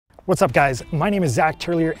What's up guys, my name is Zach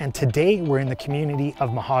Turlier and today we're in the community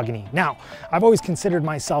of Mahogany. Now, I've always considered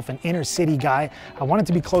myself an inner city guy. I wanted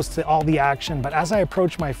to be close to all the action, but as I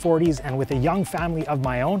approach my 40s and with a young family of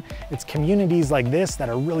my own, it's communities like this that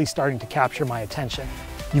are really starting to capture my attention.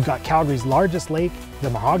 You've got Calgary's largest lake, the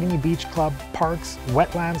Mahogany Beach Club, parks,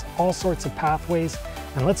 wetlands, all sorts of pathways,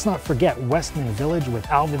 and let's not forget Westman Village with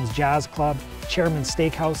Alvins Jazz Club, Chairman's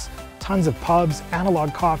Steakhouse, tons of pubs,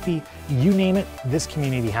 analog coffee, you name it, this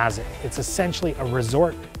community has it. It's essentially a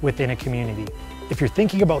resort within a community. If you're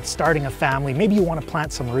thinking about starting a family, maybe you want to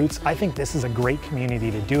plant some roots, I think this is a great community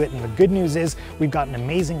to do it. And the good news is we've got an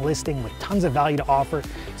amazing listing with tons of value to offer.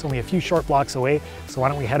 It's only a few short blocks away, so why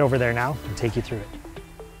don't we head over there now and take you through it.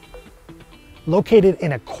 Located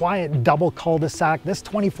in a quiet double cul-de-sac, this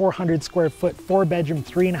 2,400 square foot, 4-bedroom,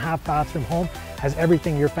 3.5 bathroom home has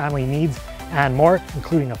everything your family needs and more,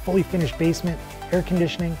 including a fully finished basement, air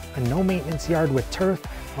conditioning, a no maintenance yard with turf,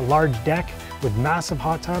 a large deck with massive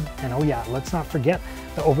hot tub, and oh yeah, let's not forget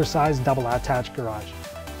the oversized double attached garage.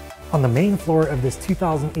 On the main floor of this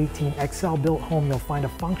 2018 XL built home, you'll find a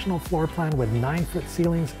functional floor plan with 9-foot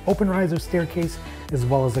ceilings, open riser staircase, as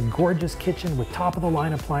well as a gorgeous kitchen with top of the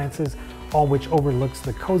line appliances, all which overlooks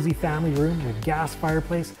the cozy family room with gas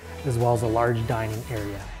fireplace, as well as a large dining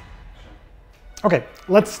area. Okay,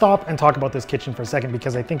 let's stop and talk about this kitchen for a second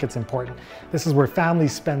because I think it's important. This is where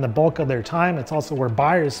families spend the bulk of their time. It's also where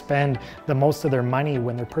buyers spend the most of their money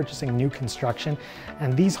when they're purchasing new construction.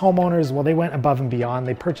 And these homeowners, well, they went above and beyond.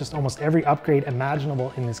 They purchased almost every upgrade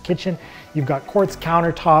imaginable in this kitchen. You've got quartz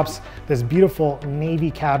countertops, this beautiful navy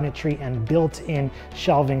cabinetry, and built-in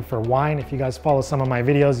shelving for wine. If you guys follow some of my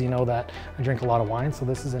videos, you know that I drink a lot of wine, so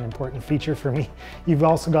this is an important feature for me. You've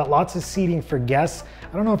also got lots of seating for guests.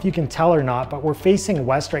 I don't know if you can tell or not, but we're facing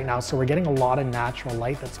west right now, so we're getting a lot of natural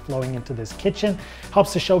light that's flowing into this kitchen.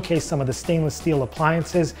 Helps to showcase some of the stainless steel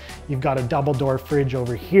appliances. You've got a double door fridge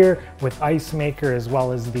over here with ice maker as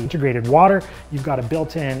well as the integrated water. You've got a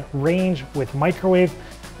built-in range with microwave.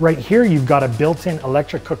 Right here, you've got a built-in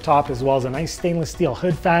electric cooktop as well as a nice stainless steel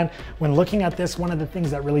hood fan. When looking at this, one of the things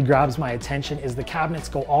that really grabs my attention is the cabinets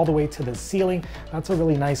go all the way to the ceiling. That's a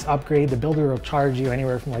really nice upgrade. The builder will charge you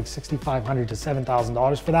anywhere from like $6,500 to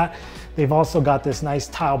 $7,000 for that. They've also got this nice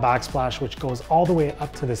tile backsplash which goes all the way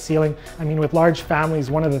up to the ceiling. I mean, with large families,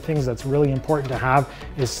 one of the things that's really important to have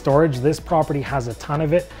is storage. This property has a ton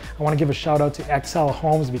of it. I want to give a shout out to XL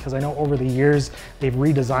Homes because I know over the years they've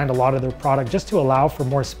redesigned a lot of their product just to allow for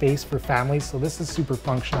more space for families, so this is super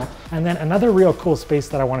functional. And then another real cool space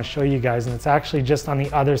that I want to show you guys, and it's actually just on the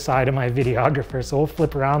other side of my videographer, so we'll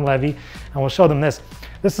flip around Levy and we'll show them this.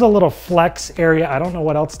 This is a little flex area. I don't know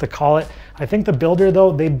what else to call it. I think the builder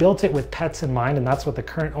though, they built it with pets in mind, and that's what the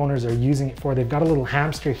current owners are using it for. They've got a little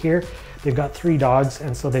hamster here. They've got 3 dogs,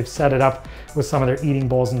 and so they've set it up with some of their eating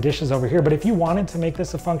bowls and dishes over here. But if you wanted to make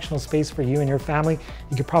this a functional space for you and your family,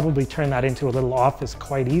 you could probably turn that into a little office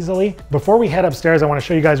quite easily. Before we head upstairs, I want to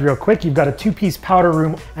show you guys real quick. You've got a 2-piece powder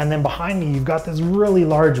room, and then behind me, you've got this really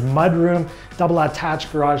large mud room, double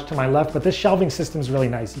attached garage to my left, but this shelving system is really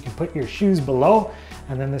nice. You can put your shoes below,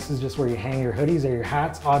 and then this is just where you hang your hoodies or your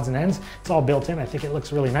hats, odds and ends. It's all built in. I think it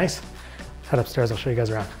looks really nice. Head upstairs, I'll show you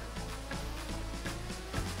guys around.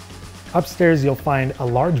 Upstairs, you'll find a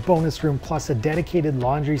large bonus room plus a dedicated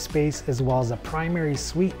laundry space, as well as a primary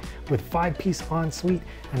suite with 5-piece ensuite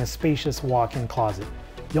and a spacious walk-in closet.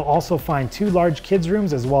 You'll also find 2 large kids'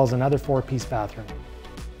 rooms as well as another 4-piece bathroom.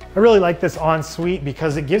 I really like this ensuite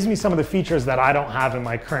because it gives me some of the features that I don't have in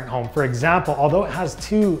my current home. For example, although it has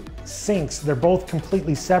 2 sinks, they're both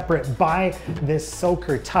completely separate by this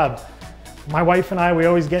soaker tub. My wife and I, we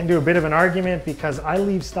always get into a bit of an argument because I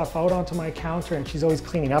leave stuff out onto my counter and she's always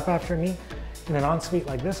cleaning up after me. In an ensuite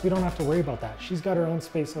like this, we don't have to worry about that. She's got her own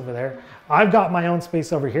space over there. I've got my own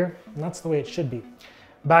space over here, and that's the way it should be.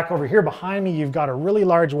 Back over here behind me, you've got a really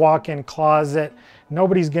large walk-in closet.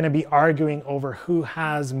 Nobody's gonna be arguing over who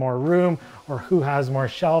has more room or who has more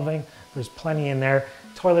shelving. There's plenty in there.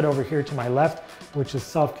 Toilet over here to my left, which is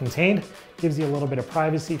self-contained. Gives you a little bit of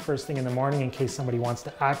privacy first thing in the morning in case somebody wants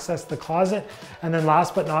to access the closet. And then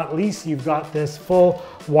last but not least, you've got this full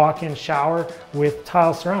walk-in shower with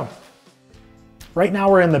tile surround. Right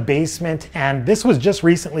now we're in the basement, and this was just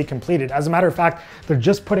recently completed. As a matter of fact, they're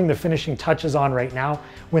just putting the finishing touches on right now.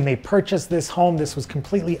 When they purchased this home, this was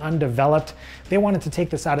completely undeveloped. They wanted to take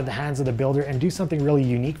this out of the hands of the builder and do something really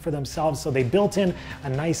unique for themselves. So they built in a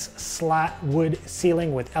nice slat wood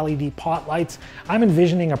ceiling with LED pot lights. I'm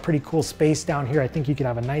envisioning a pretty cool space down here. I think you could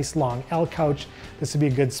have a nice long L couch. This would be a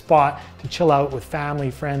good spot to chill out with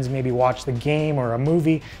family, friends, maybe watch the game or a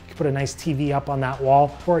movie. You could put a nice TV up on that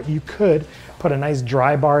wall, or you could put a nice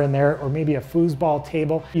dry bar in there, or maybe a foosball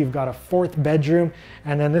table. You've got a 4th bedroom,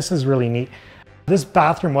 and then this is really neat. This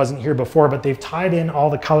bathroom wasn't here before, but they've tied in all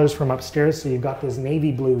the colors from upstairs. So you've got this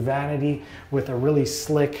navy blue vanity with a really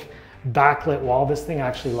slick backlit wall. This thing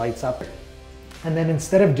actually lights up. And then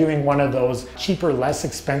instead of doing one of those cheaper, less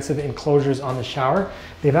expensive enclosures on the shower,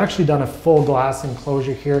 they've actually done a full glass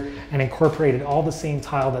enclosure here and incorporated all the same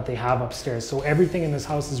tile that they have upstairs. So everything in this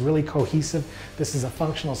house is really cohesive. This is a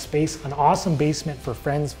functional space, an awesome basement for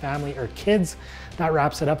friends, family, or kids. That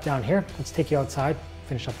wraps it up down here. Let's take you outside,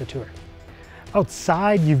 finish up the tour.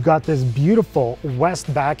 Outside, you've got this beautiful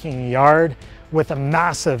west backing yard with a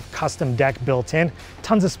massive custom deck built in.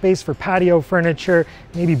 Tons of space for patio furniture,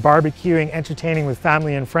 maybe barbecuing, entertaining with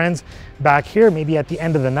family and friends. Back here, maybe at the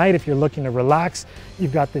end of the night, if you're looking to relax,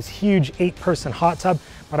 you've got this huge 8-person hot tub.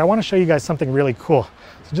 But I want to show you guys something really cool.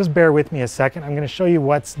 So just bear with me a second. I'm going to show you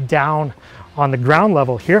what's down on the ground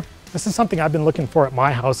level here. This is something I've been looking for at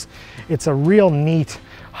my house. It's a real neat,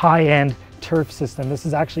 high-end turf system. This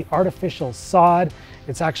is actually artificial sod.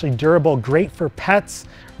 It's actually durable, great for pets,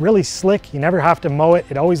 really slick. You never have to mow it.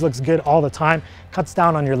 It always looks good all the time. Cuts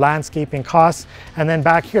down on your landscaping costs. And then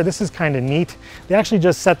back here, this is kind of neat. They actually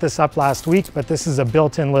just set this up last week, but this is a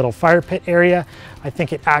built-in little fire pit area. I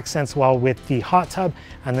think it accents well with the hot tub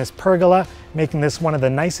and this pergola, making this one of the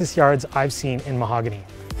nicest yards I've seen in Mahogany.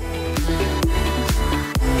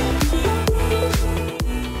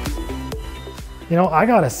 You know, I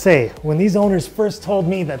gotta say, when these owners first told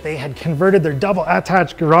me that they had converted their double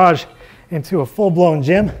attached garage into a full-blown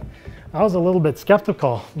gym, I was a little bit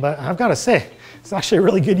skeptical, but I've gotta say, it's actually a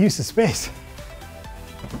really good use of space.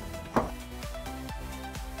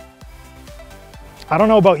 I don't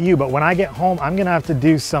know about you, but when I get home, I'm gonna have to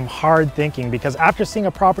do some hard thinking, because after seeing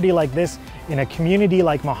a property like this in a community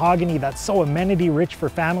like Mahogany that's so amenity rich for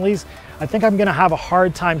families, I think I'm gonna have a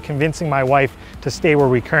hard time convincing my wife to stay where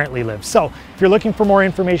we currently live. So if you're looking for more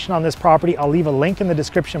information on this property, I'll leave a link in the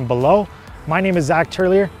description below. My name is Zach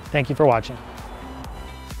Turlier. Thank you for watching.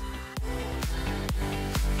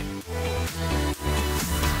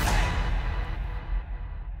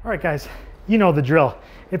 All right, guys, you know the drill.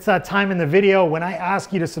 It's that time in the video when I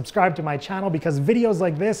ask you to subscribe to my channel, because videos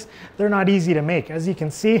like this, they're not easy to make. As you can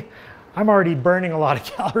see, I'm already burning a lot of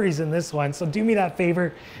calories in this one. So do me that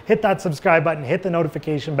favor, hit that subscribe button, hit the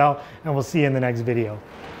notification bell, and we'll see you in the next video.